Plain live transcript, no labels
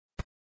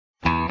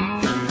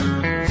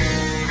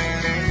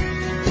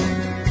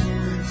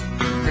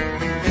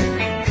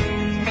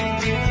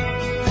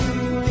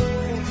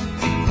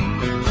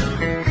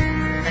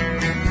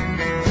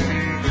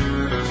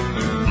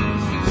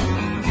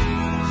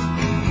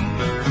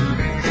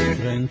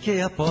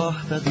Tranquei a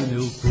porta do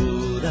meu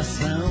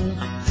coração,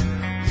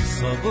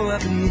 só vou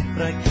abrir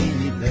pra quem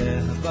me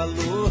der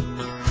valor.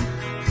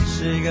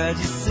 Chega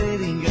de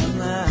ser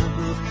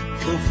enganado,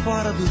 tô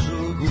fora do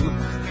jogo,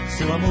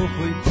 seu amor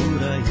foi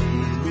pura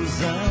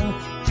ilusão.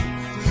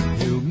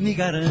 Eu me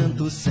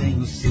garanto sem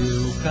o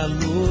seu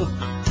calor,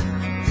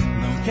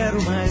 não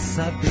quero mais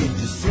saber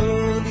de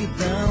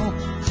solidão.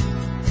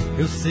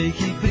 Eu sei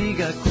que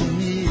briga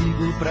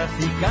comigo pra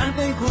ficar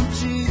bem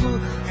contigo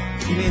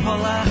e me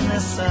enrolar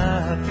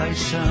nessa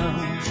paixão.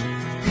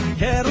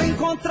 Quero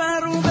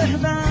encontrar um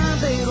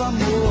verdadeiro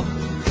amor,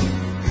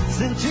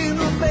 sentir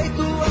no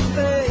peito a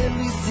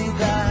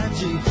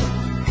felicidade.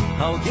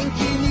 Alguém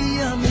que me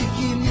ame,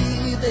 que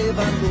me dê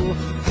valor,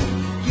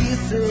 que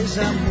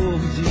seja amor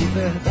de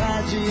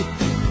verdade.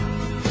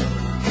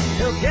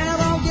 Eu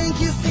quero alguém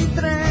que se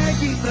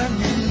entregue pra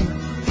mim,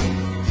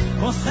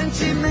 com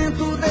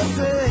sentimento,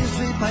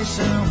 desejo e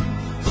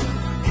paixão.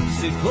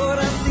 Se for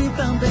assim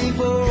também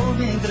vou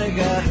me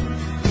entregar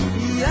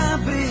e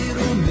abrir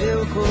o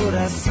meu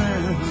coração.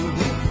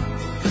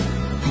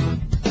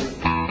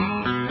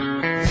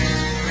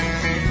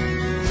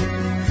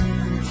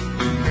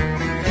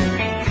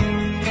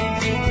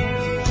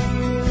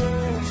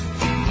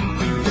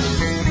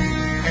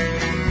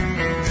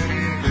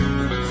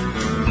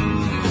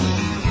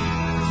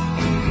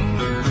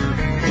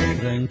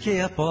 Tranquei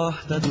a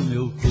porta do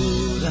meu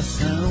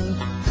coração,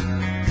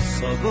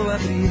 só vou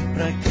abrir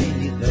pra quem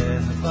me der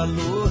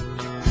valor.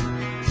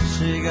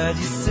 Chega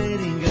de ser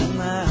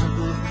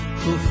enganado,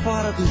 tô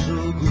fora do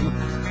jogo,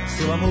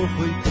 seu amor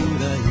foi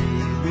pura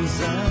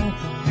ilusão.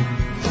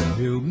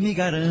 Eu me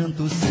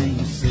garanto sem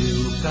o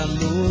seu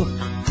calor,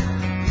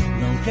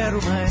 não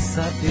quero mais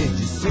saber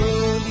de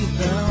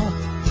solidão.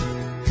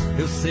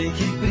 Eu sei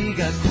que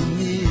briga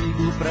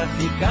comigo pra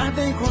ficar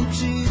bem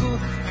contigo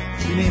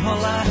e me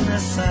enrolar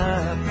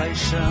nessa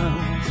paixão.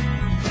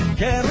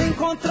 Quero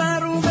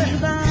encontrar um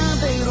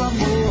verdadeiro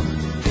amor,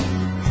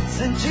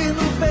 sentir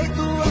no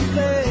peito a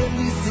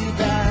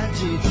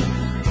felicidade.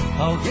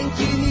 Alguém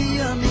que me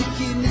ame,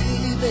 que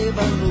me dê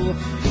valor,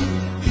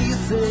 que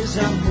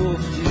seja amor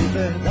de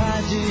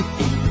verdade.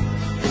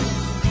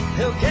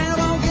 Eu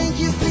quero alguém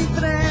que se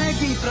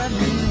entregue pra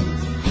mim,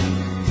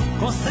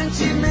 com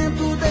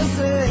sentimento,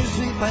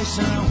 desejo e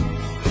paixão.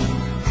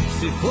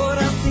 Se for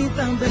assim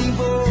também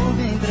vou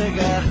me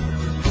entregar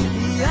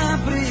e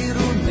abrir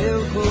o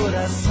meu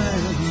coração.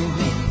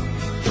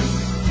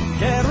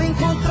 Quero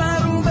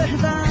encontrar um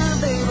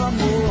verdadeiro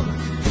amor,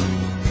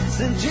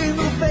 sentir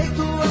no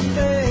peito a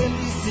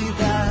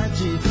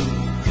felicidade.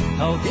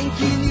 Alguém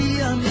que me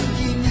ame,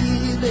 que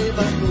me dê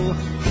valor,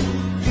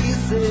 que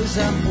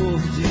seja amor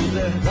de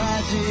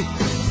verdade.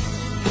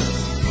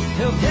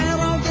 Eu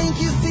quero alguém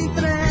que se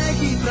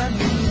entregue pra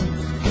mim,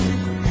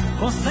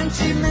 com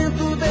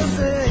sentimento,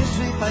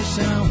 desejo e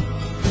paixão.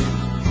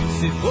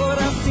 Se for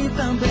assim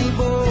também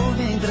vou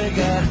me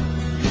entregar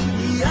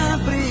e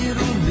abrir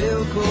o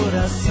meu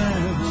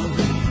coração.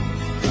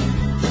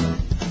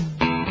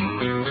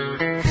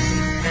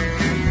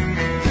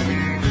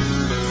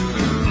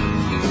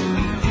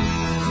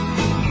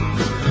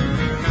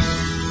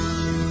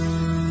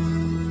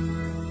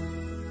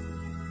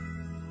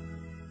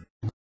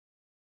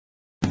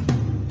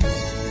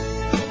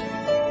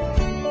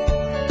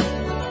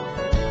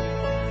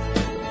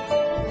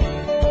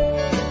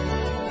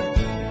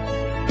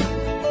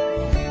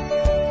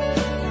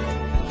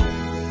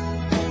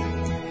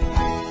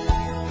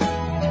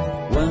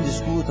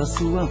 A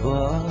sua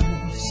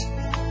voz,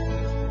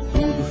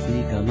 tudo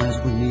fica mais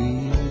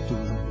bonito.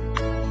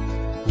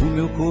 O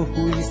meu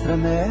corpo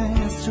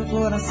estremece, o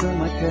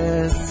coração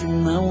aquece,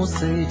 não o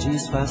sei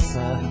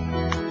disfarçar.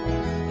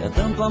 É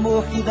tanto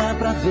amor que dá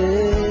pra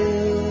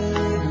ver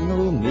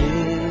no meu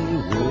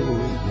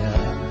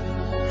olhar.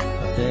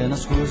 Até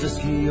nas coisas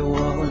que eu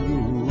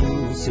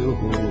olho, o seu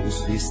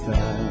rosto está.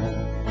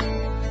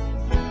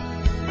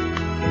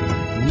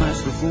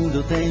 Mas no fundo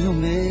eu tenho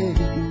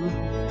medo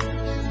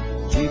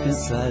de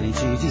pensar em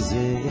te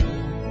dizer.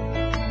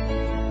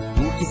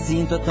 O que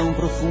sinto é tão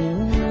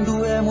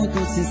profundo, é muito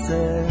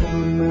sincero,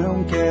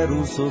 não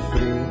quero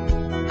sofrer.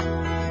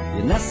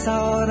 E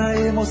nessa hora a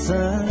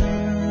emoção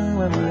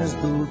é mais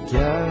do que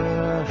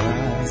a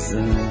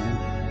razão.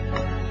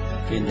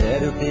 Quem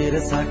dera eu ter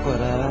essa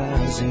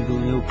coragem do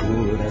meu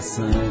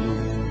coração.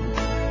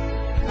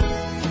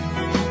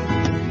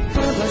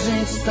 Quando a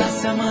gente está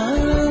se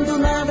amando,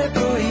 nada é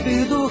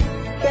proibido.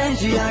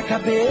 Perde a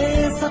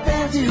cabeça,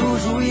 perde o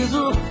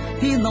juízo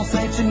e não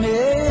sente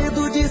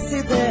medo de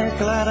se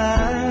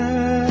declarar.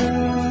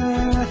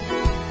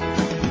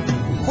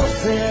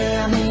 Você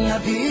é a minha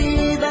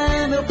vida,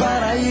 é meu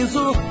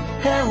paraíso,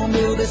 é o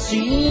meu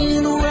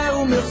destino, é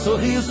o meu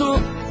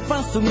sorriso.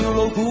 Faço mil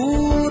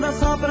loucuras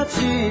só pra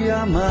te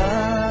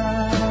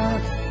amar.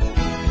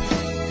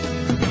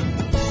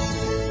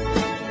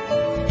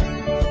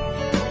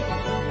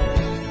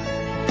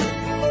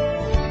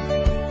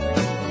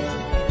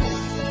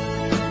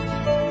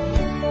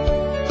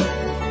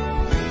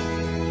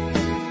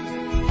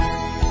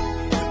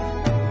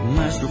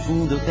 Mas no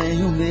fundo eu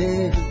tenho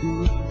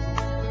medo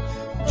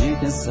de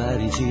pensar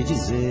em te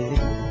dizer.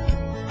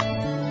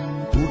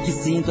 O que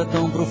sinto é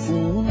tão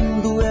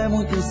profundo, é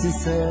muito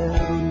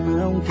sincero,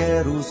 não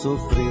quero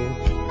sofrer.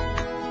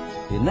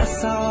 E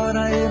nessa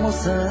hora a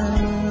emoção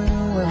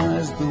é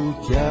mais do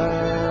que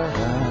a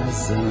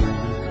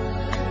razão.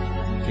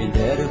 Quem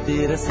dera eu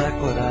ter essa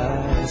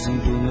coragem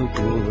do meu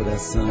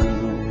coração.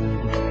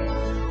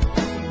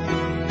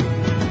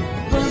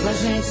 Quando a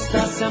gente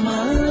está se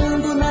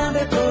amando, nada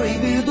é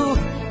proibido.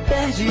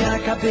 Perde a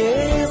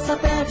cabeça,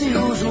 perde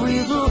o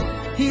juízo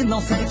e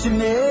não sente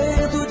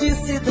medo de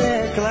se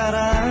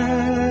declarar.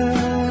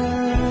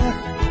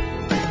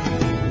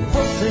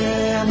 Você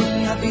é a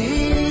minha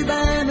vida,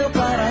 é meu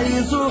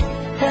paraíso,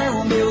 é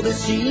o meu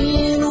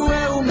destino,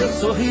 é o meu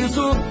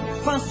sorriso.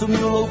 Faço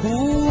mil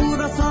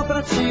loucuras só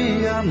pra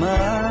te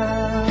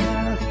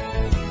amar.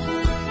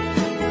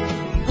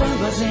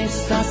 Quando a gente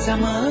está se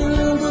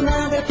amando,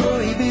 nada é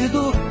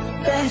proibido.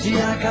 Perde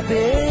a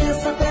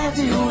cabeça,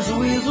 perde o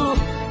juízo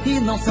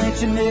e não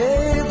sente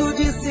medo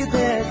de se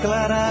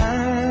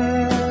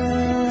declarar.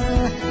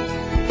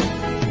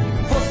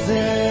 Você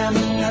é a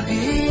minha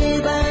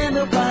vida, é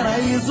meu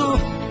paraíso,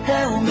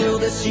 é o meu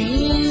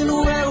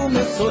destino, é o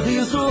meu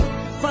sorriso.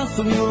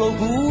 Faço mil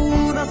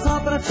loucuras só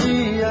pra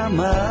te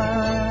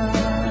amar.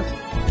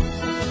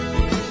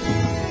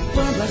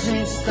 Quando a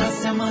gente está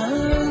se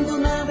amando,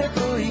 nada é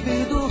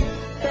proibido.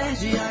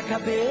 Perde a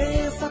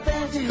cabeça,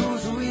 perde o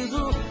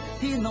juízo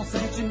e não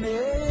sente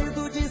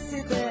medo de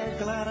se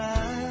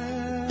declarar.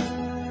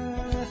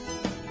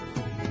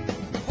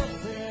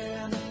 Você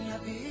é a minha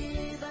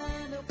vida,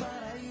 é meu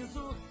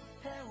paraíso,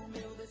 é o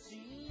meu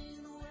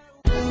destino,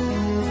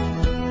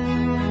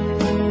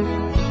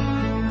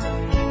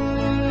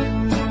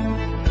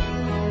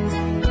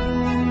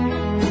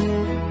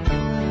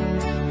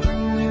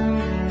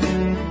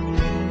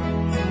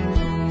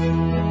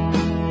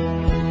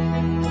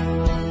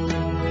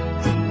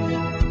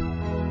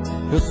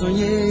 Eu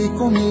sonhei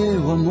com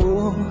meu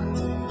amor,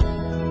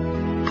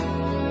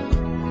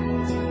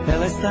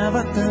 ela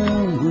estava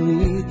tão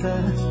bonita.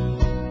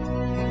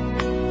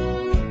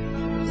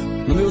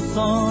 No meu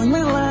sonho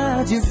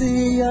ela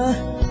dizia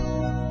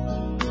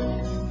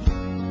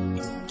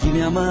que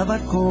me amava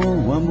com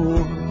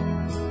amor.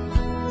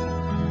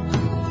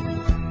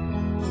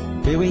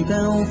 Eu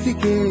então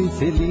fiquei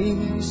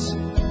feliz.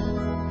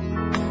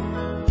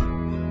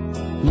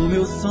 No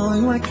meu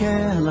sonho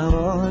aquela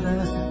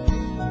hora,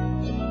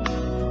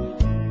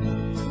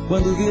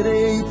 quando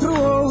virei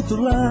pro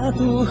outro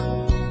lado,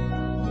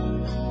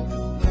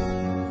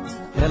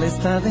 ela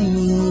estava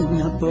em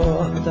minha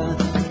porta.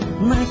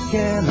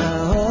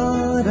 Naquela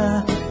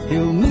hora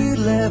eu me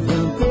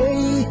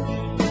levantei,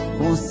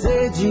 com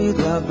sede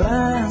do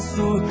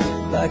abraço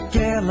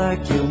daquela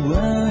que eu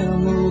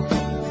amo,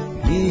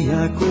 e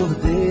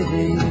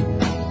acordei.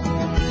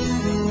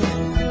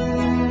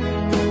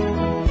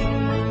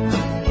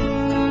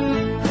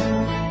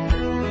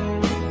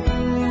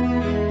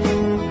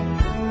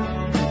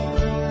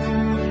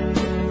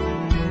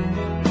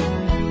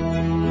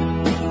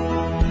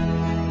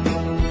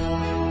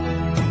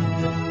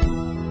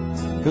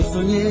 Eu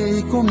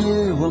sonhei com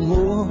meu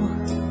amor,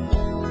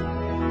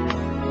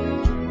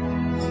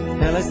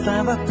 ela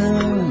estava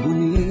tão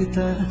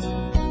bonita.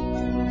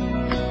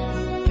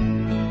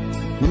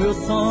 No meu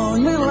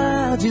sonho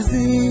ela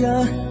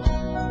dizia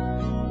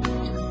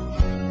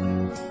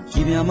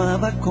que me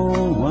amava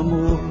com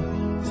amor.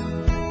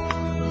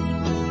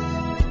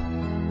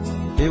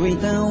 Eu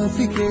então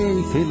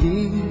fiquei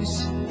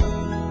feliz.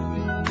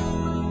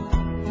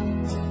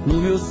 No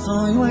meu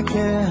sonho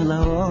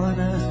aquela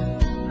hora,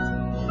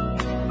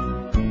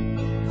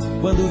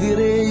 quando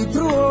virei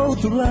pro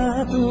outro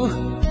lado,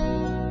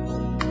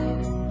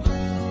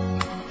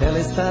 ela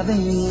estava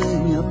em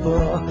minha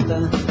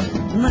porta.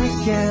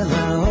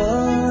 Naquela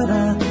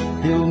hora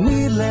eu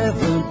me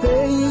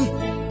levantei,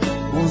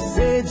 com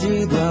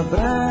sede do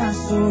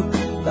abraço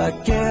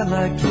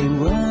daquela que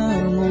eu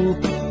amo,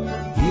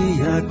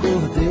 e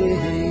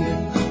acordei.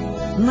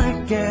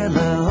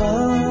 Naquela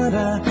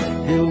hora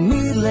eu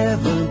me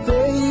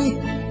levantei,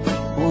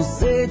 com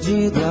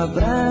sede do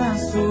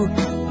abraço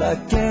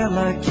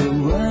daquela que eu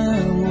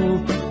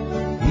amo,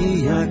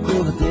 e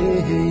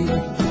acordei.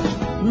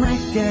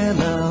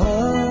 Naquela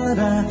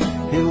hora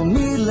eu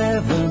me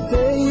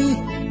levantei,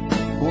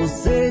 com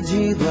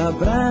sede do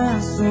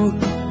abraço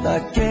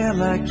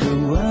daquela que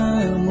eu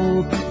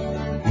amo,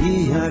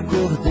 e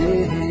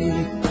acordei.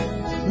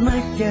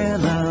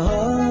 Naquela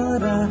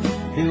hora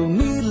eu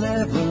me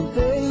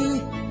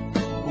levantei,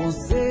 com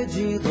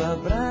sede do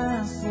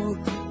abraço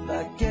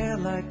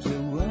daquela que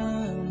eu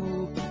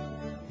amo,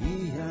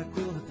 e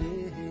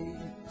acordei.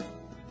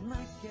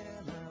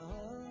 Naquela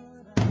hora.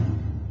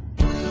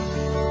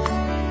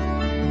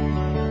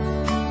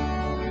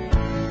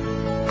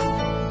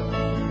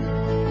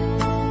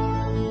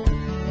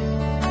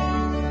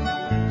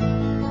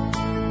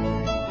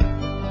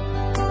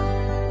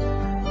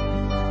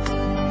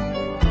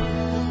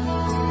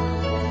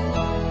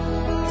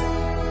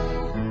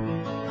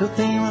 Eu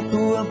tenho a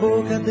tua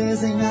boca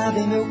desenhada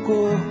em meu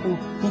corpo,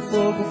 um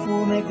fogo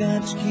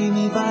fumegante que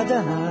me invade a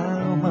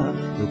alma.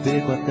 Eu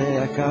perco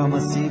até a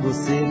calma se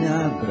você me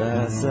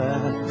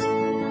abraça.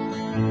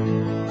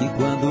 E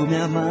quando me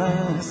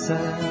amassa,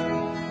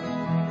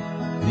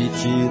 me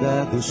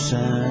tira do chão.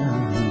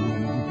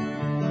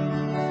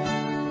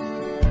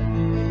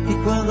 E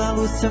quando a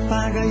luz se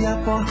apaga e a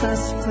porta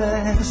se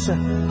fecha,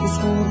 o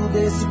escuro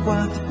desse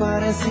quarto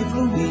parece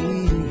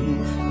fluir.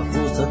 A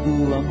força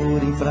do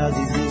amor em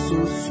frases e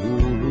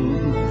sussurros.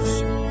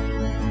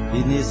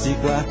 E nesse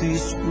quarto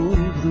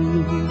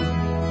escuro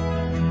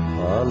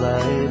rola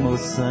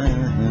emoção.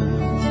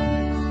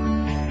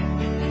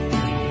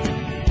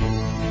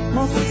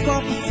 Nossos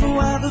corpos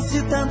suados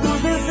de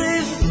tantos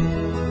desejos,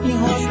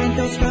 enrosco em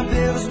teus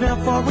cabelos, me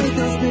afogo em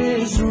teus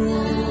beijos.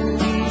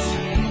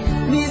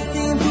 Me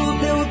sinto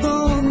teu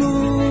dono,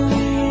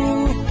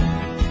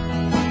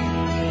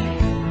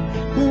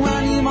 um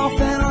animal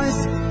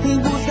feroz em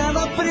busca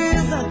da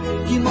presa,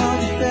 que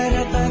morde, fere,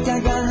 ataca,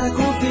 agarra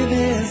com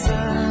firmeza.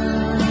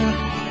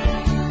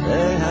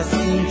 É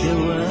assim que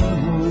eu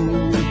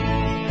amo,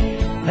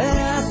 é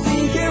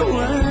assim que eu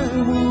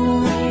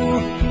amo,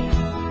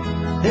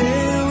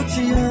 eu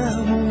te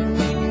amo.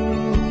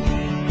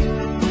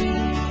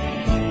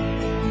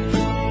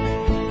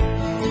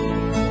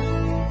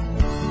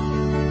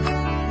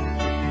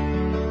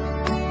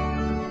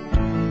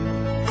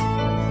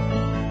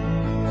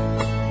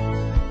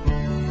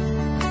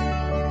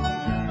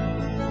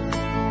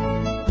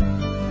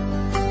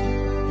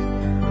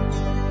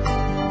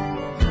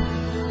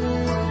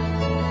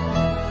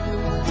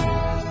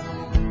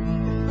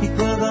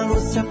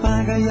 Se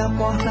apaga e a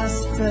porta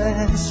se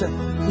fecha,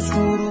 o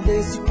escuro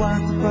desse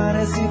quarto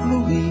parece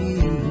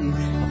fluir.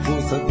 A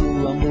força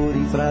do amor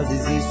em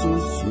frases e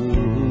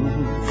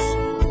sussurros.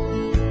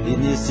 E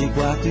nesse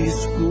quarto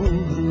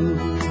escuro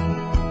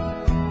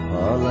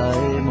rola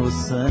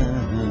emoção.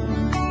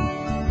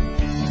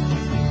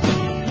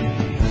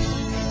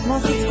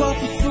 Nossos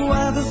corpos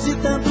suados de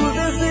tantos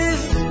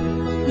desejos,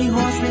 me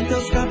enrosco em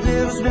teus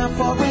cabelos, me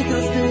afogo em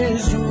teus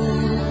beijos.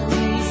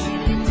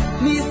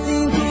 Me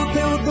sinto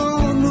teu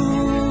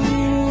dono,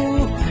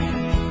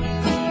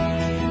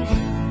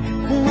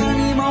 um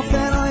animal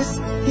feroz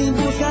em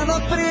busca da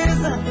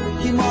presa,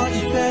 que morde,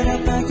 fere,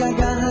 ataca,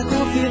 agarra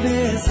com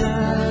firmeza.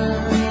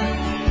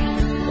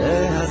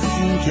 É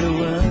assim que eu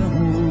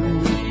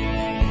amo,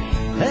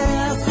 é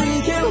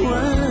assim que eu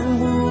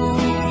amo,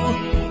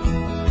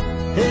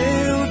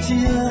 eu te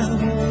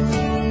amo.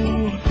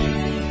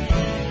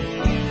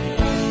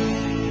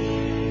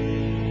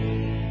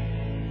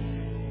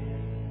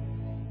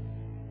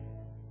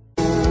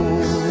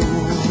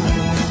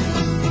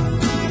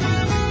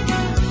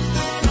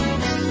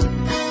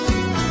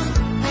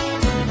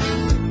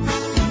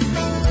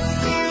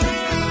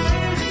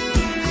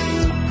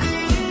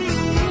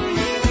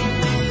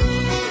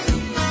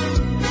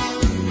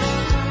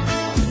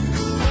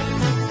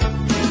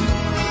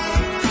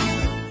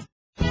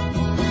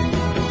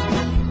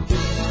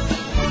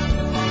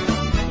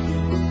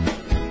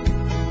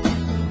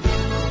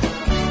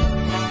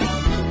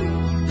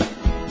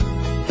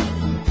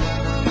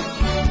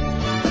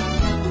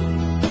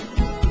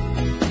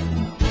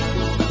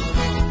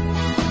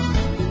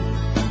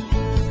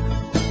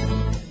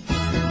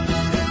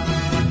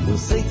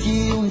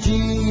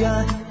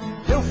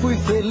 Eu fui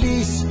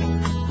feliz,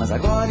 mas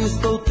agora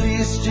estou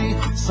triste,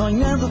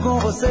 sonhando com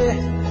você.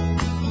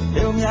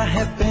 Eu me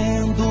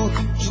arrependo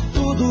de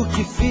tudo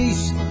que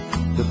fiz.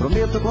 Eu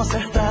prometo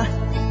consertar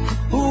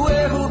o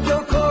erro que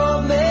eu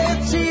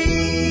cometi.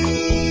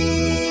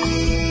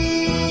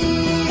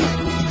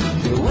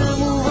 Eu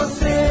amo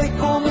você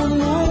como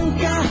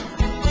nunca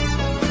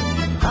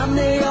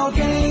amei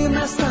alguém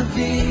nesta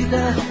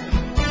vida.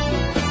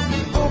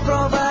 Vou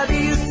provar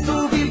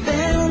isso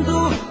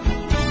vivendo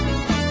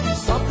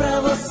só pra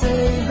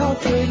você, oh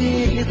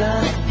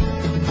querida.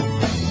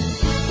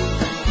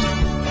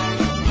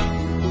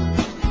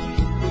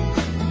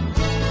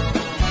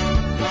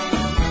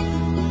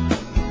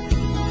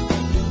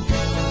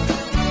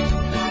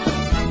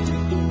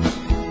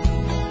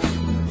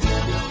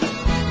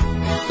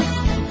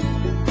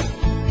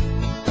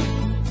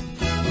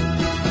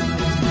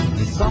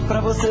 E só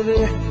pra você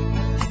ver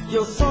que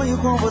eu sonho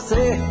com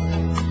você.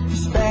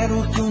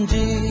 Espero que um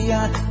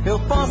dia eu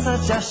possa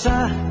te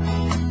achar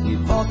e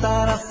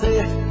voltar a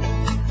ser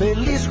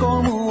feliz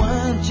como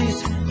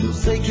antes. Eu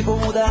sei que vou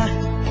mudar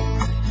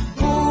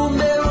o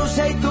meu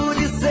jeito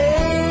de ser.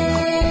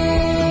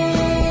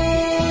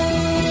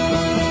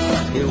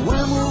 Eu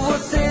amo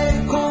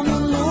você como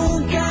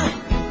nunca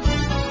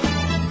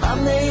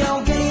amei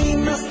alguém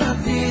nesta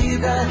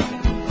vida.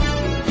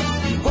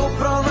 E vou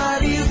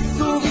provar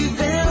isso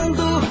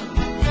vivendo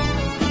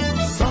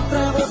só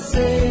pra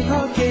você,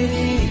 oh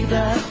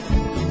querida.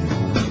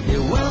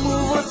 Eu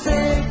amo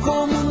você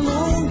como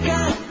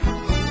nunca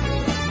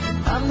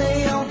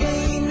amei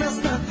alguém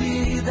nesta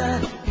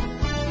vida.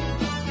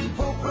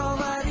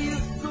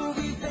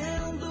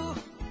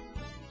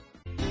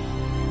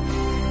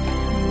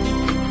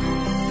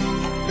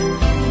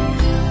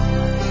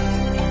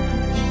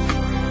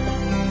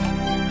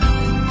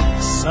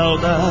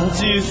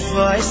 Saudade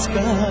faz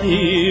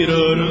cair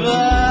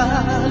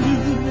orvalho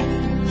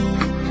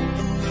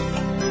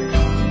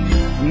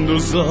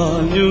dos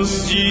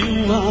olhos de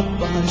um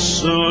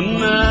apaixonado.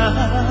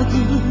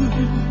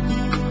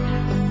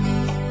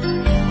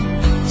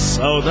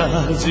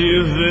 Saudade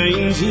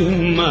vem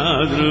de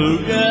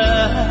madrugada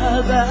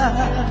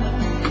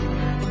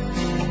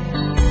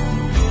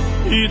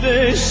e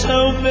deixa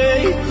o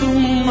peito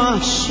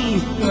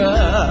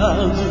machucado.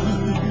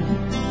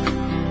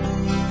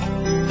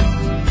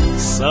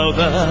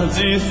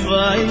 Saudade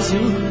faz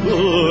o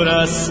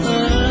coração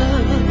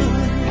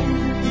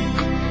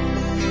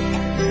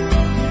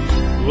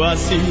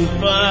quase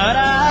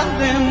parar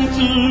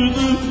dentro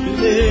do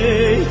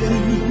peito.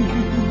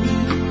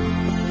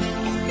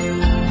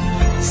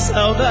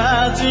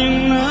 Saudade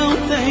não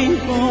tem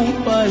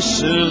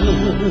compaixão,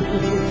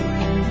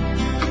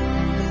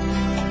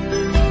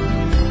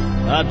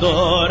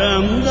 adora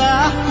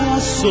andar com a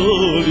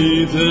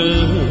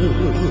solidão.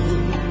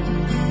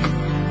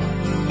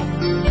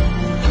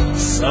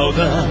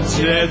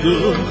 Saudade é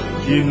dor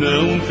que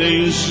não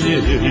tem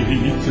jeito.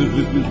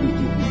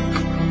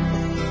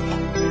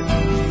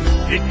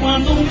 E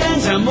quando um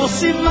grande amor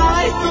se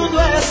vai, tudo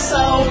é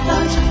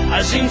saudade.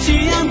 A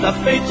gente anda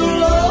feito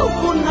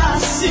louco na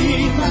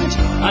cidade.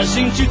 A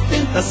gente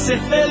tenta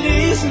ser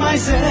feliz,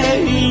 mas é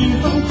em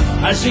vão.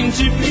 A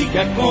gente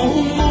briga com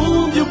o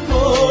mundo e o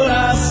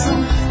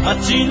coração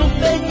bate no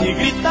peito e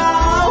grita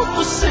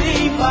alto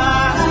sem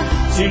parar.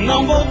 Se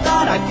não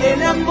voltar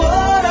aquele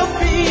amor é o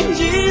fim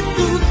de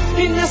tudo.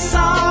 E nessa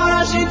hora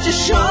a gente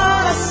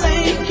chora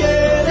sem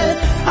querer.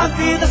 A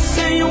vida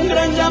sem um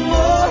grande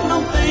amor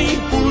não tem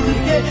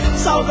porquê.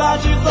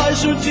 Saudade dói,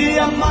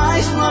 judia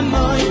mais no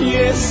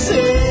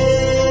amanhecer.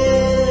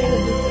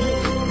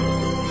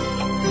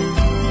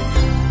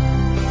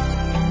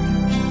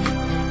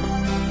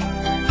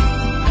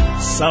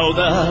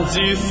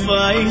 Saudade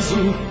faz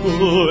o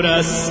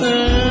coração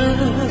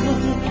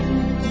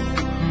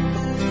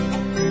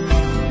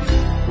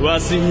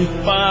quase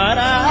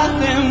parar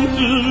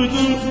dentro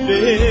do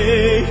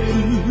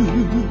peito.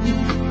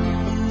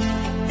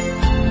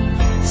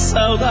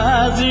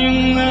 Saudade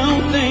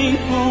não tem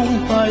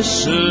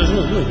compaixão,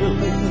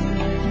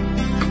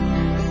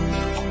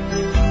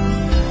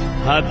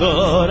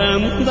 adora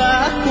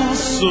andar com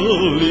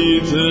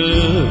solidão.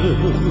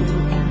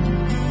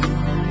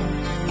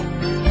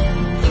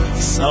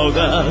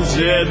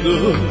 Saudade é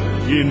dor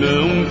que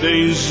não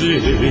tem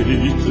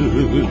jeito.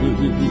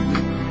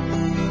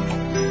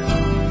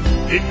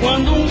 E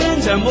quando um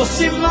grande amor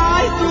se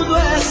vai, tudo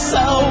é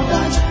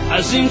saudade.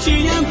 A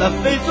gente anda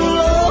feito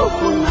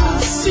louco na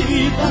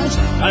cidade.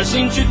 A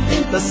gente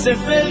tenta ser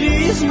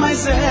feliz,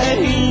 mas é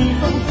em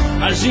vão.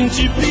 A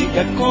gente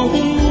briga com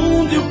o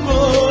mundo e o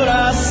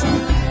coração.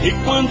 E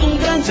quando um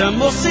grande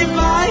amor se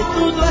vai,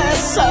 tudo é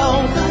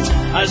saudade.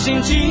 A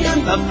gente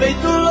anda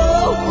feito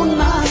louco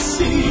na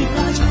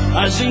cidade.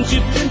 A gente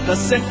tenta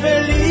ser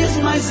feliz,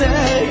 mas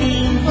é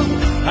em vão.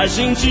 A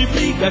gente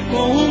briga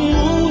com o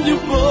mundo e o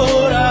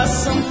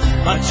coração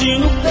bate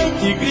no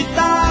peito e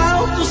grita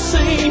alto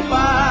sem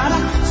parar.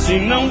 Se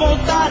não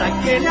voltar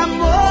aquele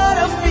amor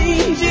é o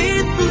fim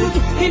de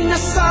tudo. E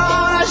nessa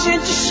hora a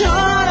gente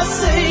chora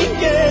sem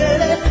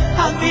querer.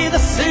 A vida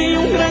sem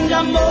um grande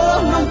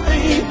amor não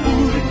tem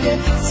porquê.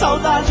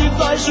 Saudade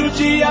dói,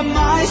 judia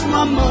mais no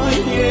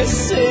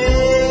amanhecer.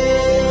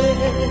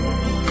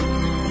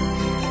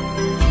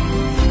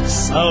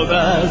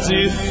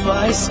 Saudade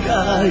faz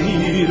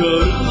cair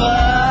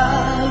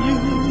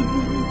orvalho.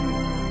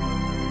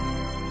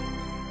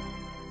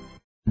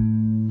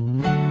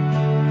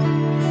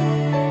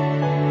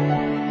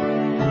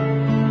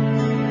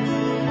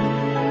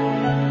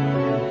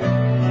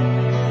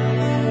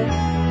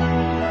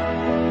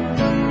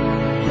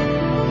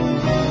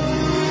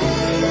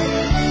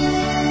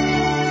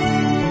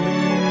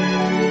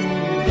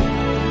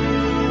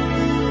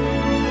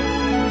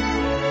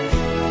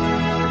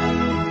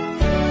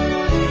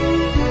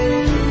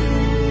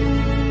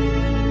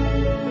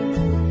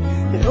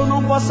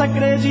 Posso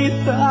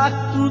acreditar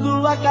que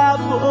tudo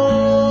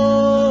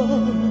acabou,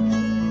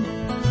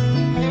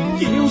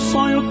 que um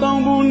sonho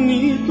tão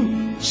bonito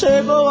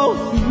chegou ao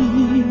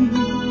fim.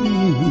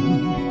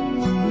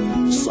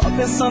 Só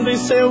pensando em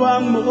seu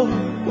amor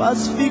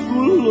quase fico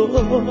louco.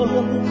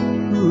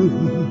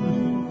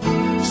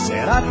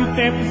 Será que o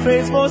tempo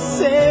fez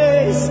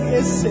você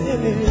esquecer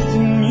de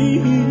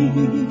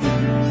mim?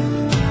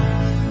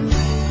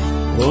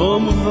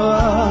 Como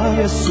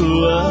vai a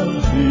sua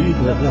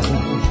vida?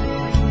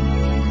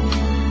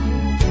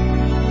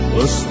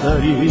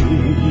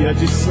 Gostaria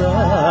de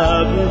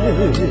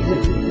saber,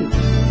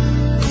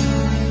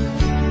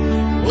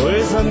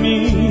 pois a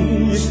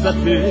minha está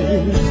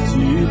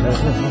perdida.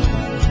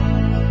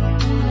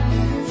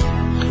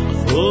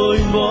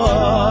 Foi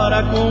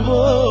embora com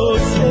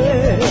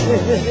você.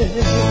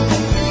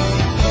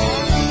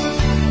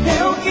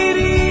 Eu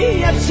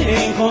queria te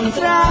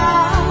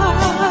encontrar,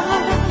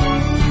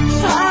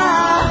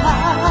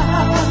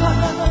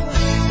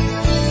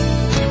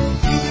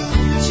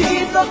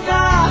 te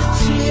tocar,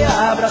 te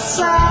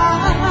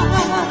abraçar.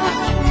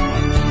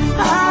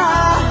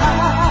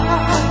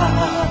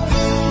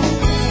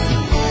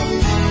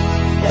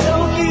 Eu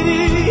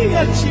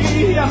queria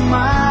te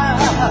amar.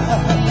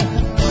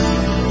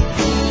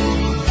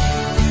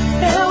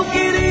 Eu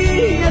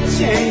queria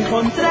te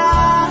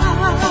encontrar.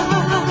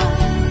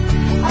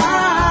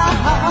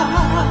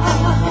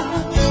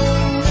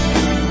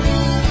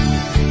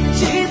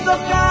 Te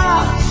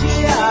tocar, te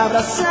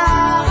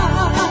abraçar.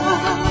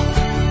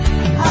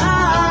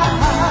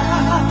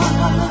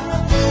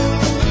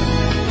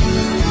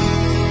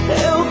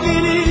 Eu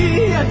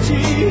queria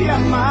te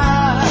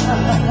amar.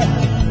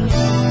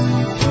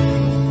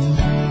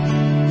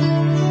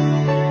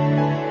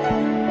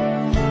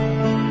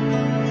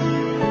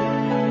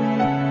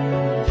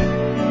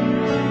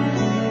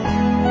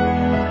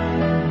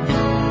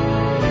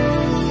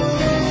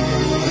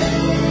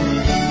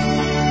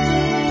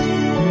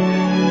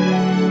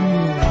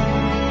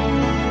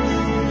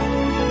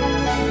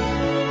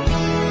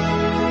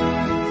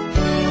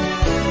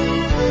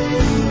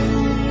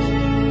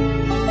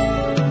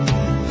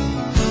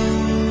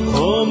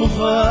 Como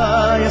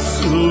vai a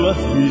sua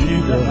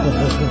vida?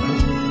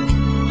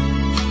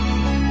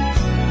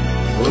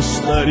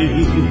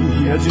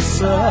 Gostaria de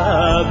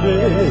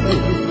saber,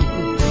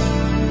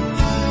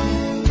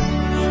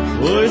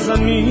 pois a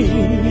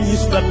minha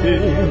está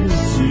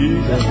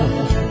perdida.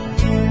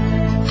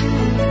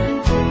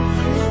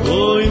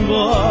 Vou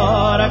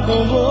embora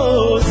com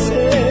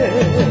você.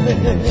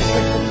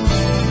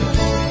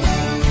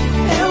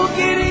 Eu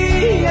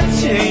queria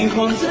te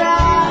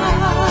encontrar.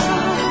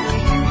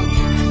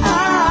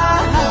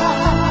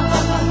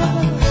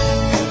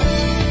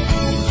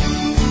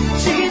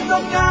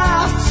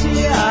 Tocar,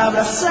 te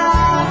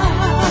abraçar.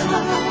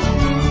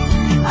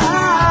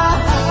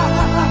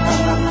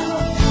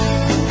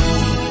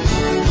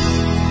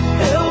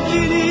 Eu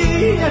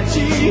queria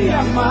te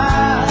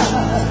amar.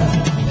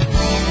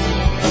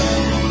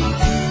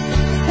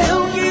 Eu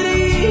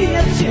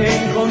queria te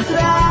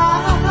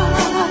encontrar.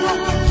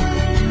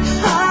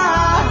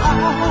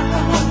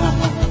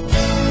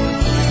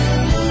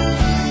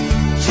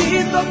 Te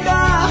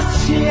tocar,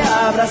 te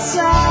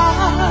abraçar.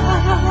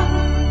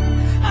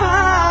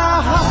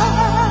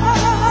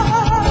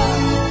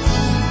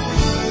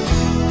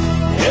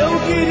 Eu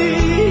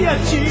queria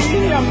te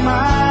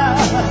amar.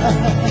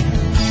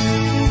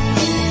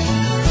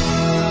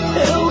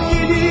 Eu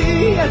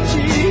queria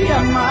te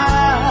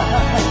amar.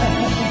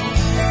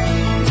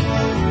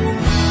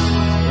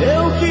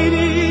 Eu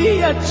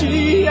queria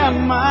te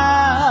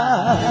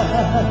amar.